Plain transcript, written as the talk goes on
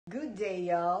Good day,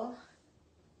 y'all.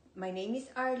 My name is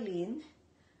Arlene.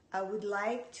 I would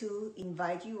like to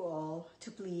invite you all to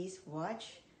please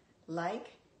watch,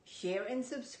 like, share, and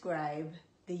subscribe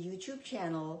the YouTube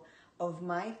channel of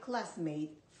my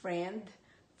classmate, friend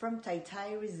from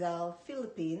Taytay Rizal,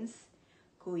 Philippines,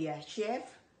 Kuya Chef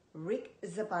Rick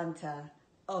Zapanta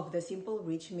of the Simple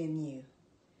Rich Menu.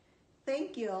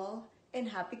 Thank you all and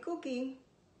happy cooking.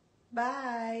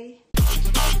 Bye!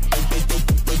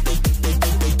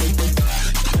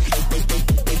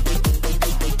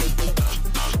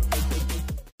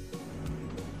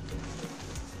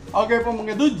 Okay po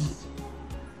mga dudes.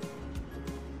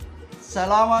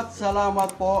 Salamat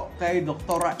po kay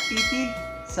Dr. Iti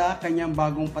sa kanyang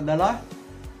bagong padala.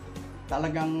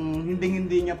 Talagang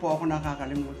hindi niya po ako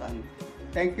nakakalimutan.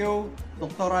 Thank you,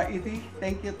 Dr. Iti.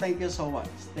 Thank you so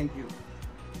much. Thank you.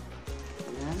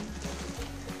 Ayan.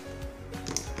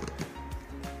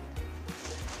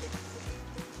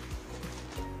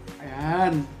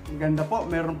 Ayan. Ang ganda po.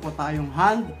 Meron po tayong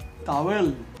hand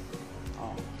towel.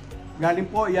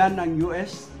 Galing po yan ng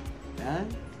US. Yan.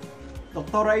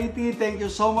 Dr. Iti, thank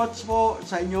you so much po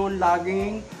sa inyong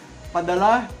laging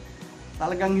padala.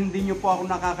 Talagang hindi nyo po ako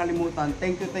nakakalimutan.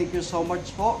 Thank you so much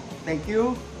po. Thank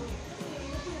you.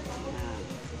 Yan.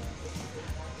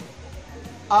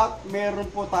 At meron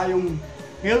po tayong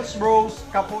Hillsborough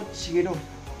Cappuccino.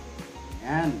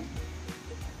 Yan.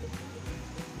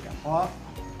 Yan po.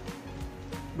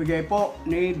 Bigay po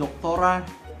ni Dr.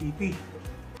 Iti.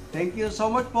 Thank you so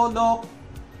much po, Doc.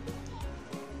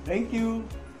 Thank you.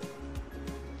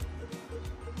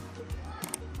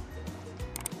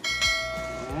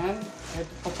 Ayan.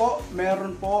 Ito po,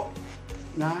 meron po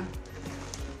na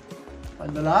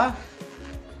padala.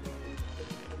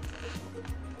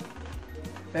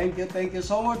 Thank you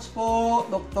so much po,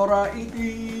 Dr.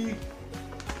 Iti.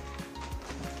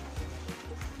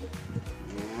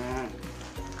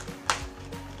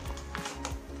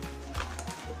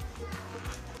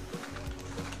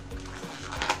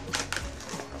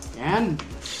 Yan.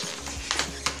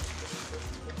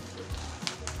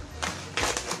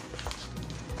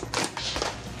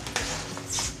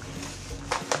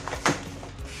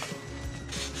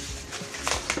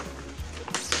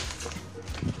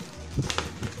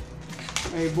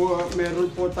 Meron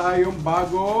po tayong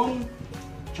bagong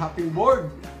chopping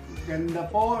board. Ganda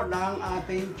po ng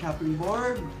ating chopping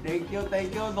board. Thank you,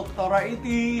 Dr.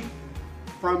 Iti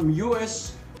from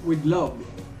US with love.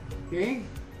 Okay?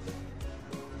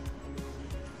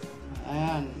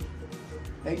 Ayan.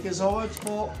 Thank you so much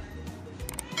po.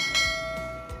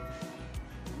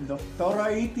 Dr.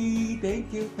 Iti,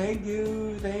 thank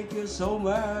you so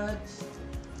much.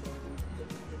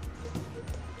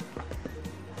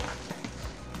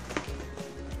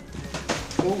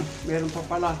 Oh, meron pa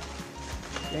pala.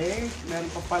 Okay, meron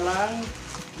pa palang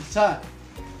isa.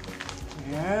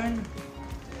 Ayan.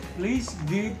 Please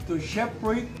give to Chef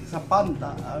Rick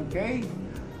Zapanta. Okay?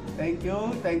 Thank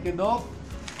you, Doc.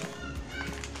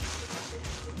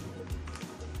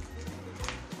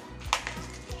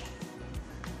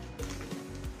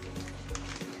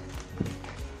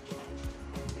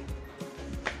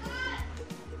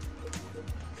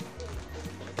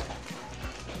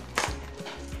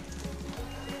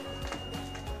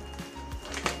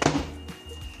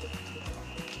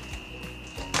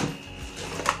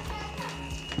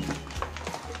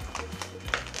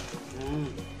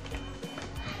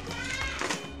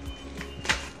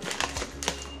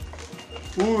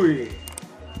 Uy,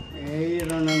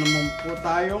 mayroon na naman po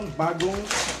tayong bagong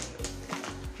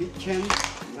kitchen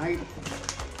knife.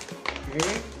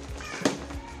 Okay.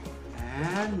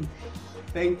 And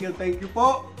thank you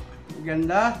po.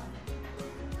 Ganda.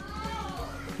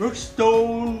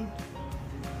 Brookstone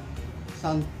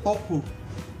Santoku.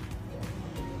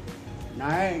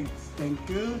 Nice.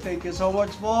 Thank you so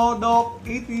much po, Doc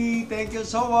Iti. Thank you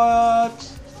so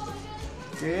much.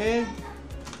 Okay.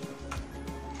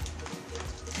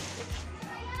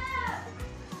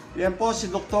 Yan po, si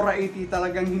Dr. Iti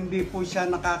talagang hindi po siya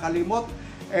nakakalimot.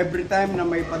 Every time na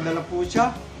may padala po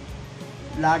siya,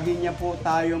 lagi niya po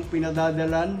tayong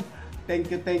pinadadalan.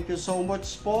 Thank you so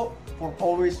much po for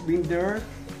always being there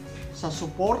sa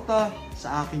suporta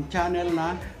sa aking channel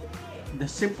na The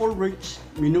Simple Rich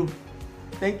Menu.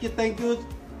 Thank you, Dr.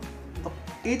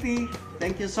 Iti.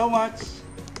 Thank you so much.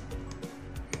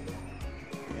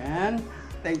 Yan.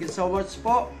 Thank you so much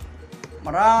po.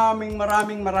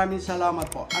 Maraming salamat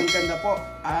po. Ang ganda po.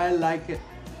 I like it.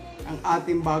 Ang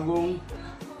ating bagong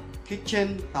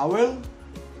kitchen towel.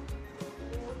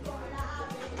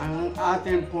 Ang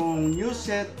ating pong new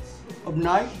set of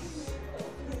knives.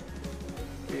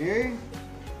 Okay.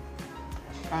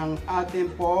 Ang ating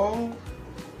pong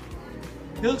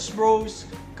Hillsboro's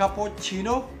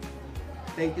Cappuccino.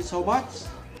 Thank you so much.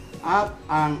 At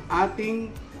ang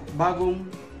ating bagong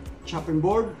chopping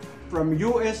board from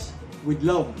US with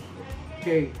love.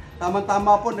 Okay,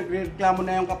 tama-tama po, nagreklamo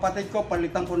na yung kapatid ko,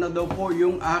 palitan ko na daw po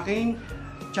yung aking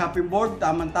chopping board.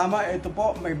 Tama-tama, ito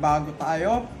po, may bago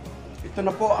tayo. Ito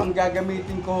na po ang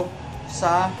gagamitin ko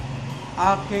sa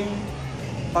aking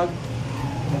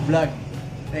pag-vlog.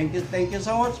 Thank you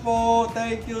so much po.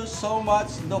 Thank you so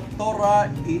much, Doktora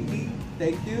E.T.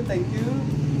 Thank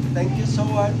you so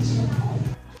much.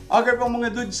 Okay po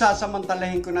mga dudes,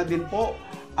 sasamantalahin ko na din po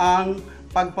ang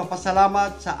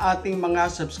pagpapasalamat sa ating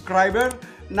mga subscriber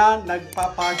na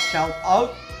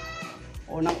nagpapa-shoutout.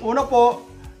 Unang-una po,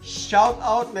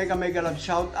 shoutout, mega love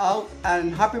shoutout,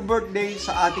 and happy birthday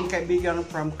sa ating kaibigan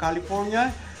from California,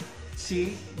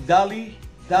 si Dali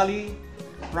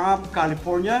from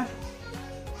California,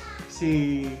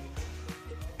 si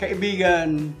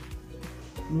kaibigan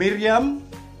Miriam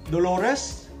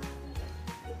Dolores,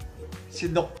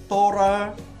 si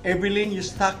Doktora Evelyn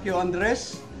Eustaquio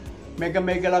Andres, mega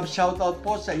love shoutout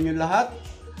po sa inyo lahat.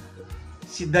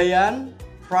 Si Dayan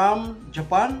from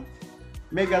Japan,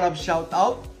 mega love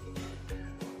shoutout.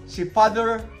 Si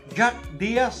Father Jack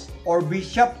Diaz or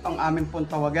Bishop ang aming pong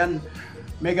tawagan,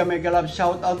 mega love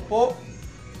shoutout po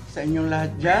sa inyong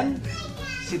lahat dyan.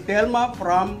 Si Telma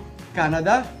from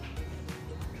Canada.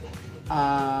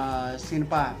 Sino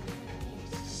pa?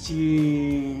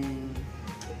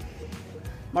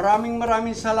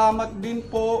 Maraming salamat din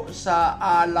po sa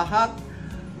lahat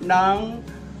ng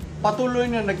patuloy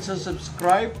na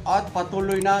nagsasubscribe at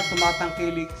patuloy na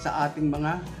tumatangkilik sa ating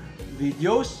mga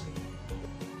videos.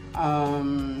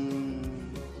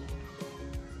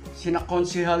 Sina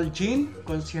Konsehal Jean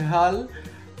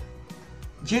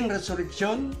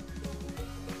Resurrection,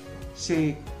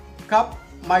 si Cap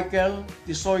Michael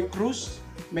Tisoy Cruz,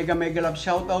 mega love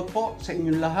shoutout po sa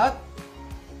inyong lahat.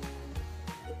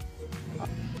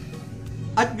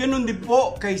 At ganun din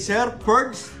po kay Sir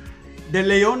Ferds De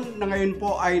Leon na ngayon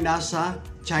po ay nasa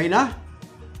China.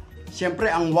 Siyempre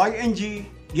ang YNG,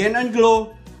 Gen and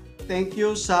Glow, thank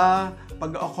you sa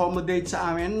pag-accommodate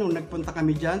sa amin nung nagpunta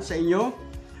kami dyan sa inyo.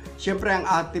 Siyempre ang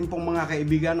ating pong mga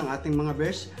kaibigan, ang ating mga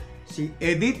best, si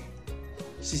Edith,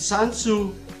 si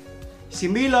Sansu, si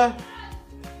Mila,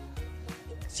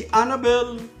 si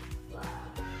Annabelle,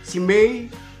 si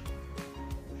May,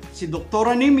 si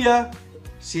Doktora Nimya,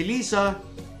 si Lisa,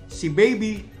 si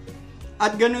Baby,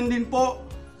 at ganun din po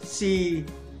si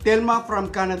Telma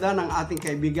from Canada ng ating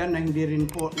kaibigan na hindi rin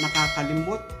po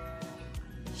nakakalimot.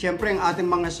 Siyempre ang ating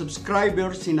mga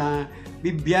subscribers sina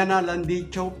Bibiana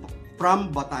Landicho from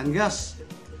Batangas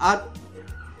at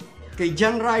kay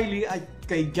John Riley at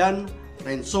kay John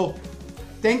Renzo.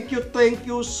 Thank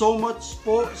you so much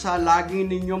po sa lagi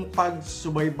ninyong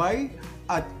pagsubaybay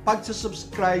at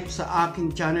pagsusubscribe sa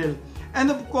aking channel. And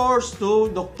of course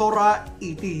to Doktora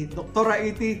E.T. Doktora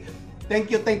E.T., thank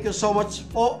you so much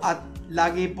po at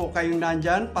lagi po kayong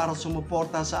nandyan para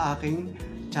sumuporta sa aking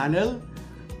channel.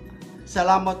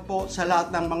 Salamat po sa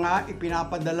lahat ng mga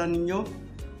ipinapadala ninyo.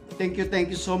 Thank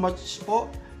you so much po.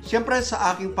 Siyempre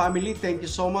sa aking family, thank you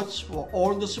so much for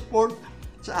all the support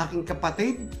sa aking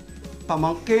kapatid,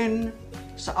 pamangkin,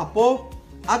 sa apo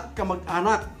at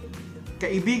kamag-anak,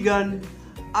 kaibigan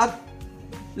at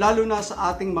lalo na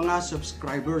sa ating mga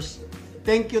subscribers.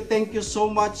 Thank you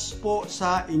so much po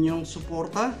sa inyong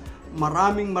suporta.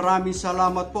 Maraming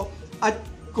salamat po. At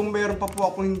kung mayroon pa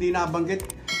po akong hindi nabanggit,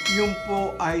 yung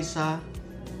po ay sa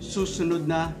susunod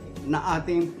na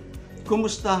ating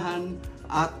kumustahan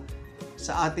at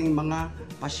sa ating mga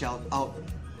pa-shoutout.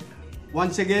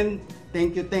 Once again,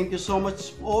 thank you so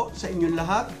much po sa inyong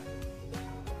lahat.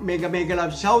 Mega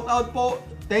love shoutout po.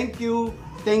 Thank you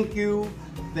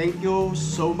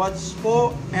so much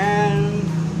po, and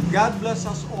God bless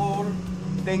us all.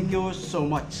 Thank you so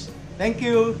much. Thank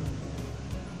you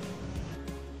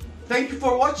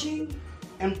for watching,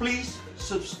 and please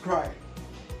subscribe.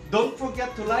 Don't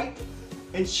forget to like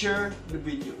and share the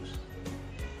videos.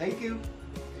 Thank you.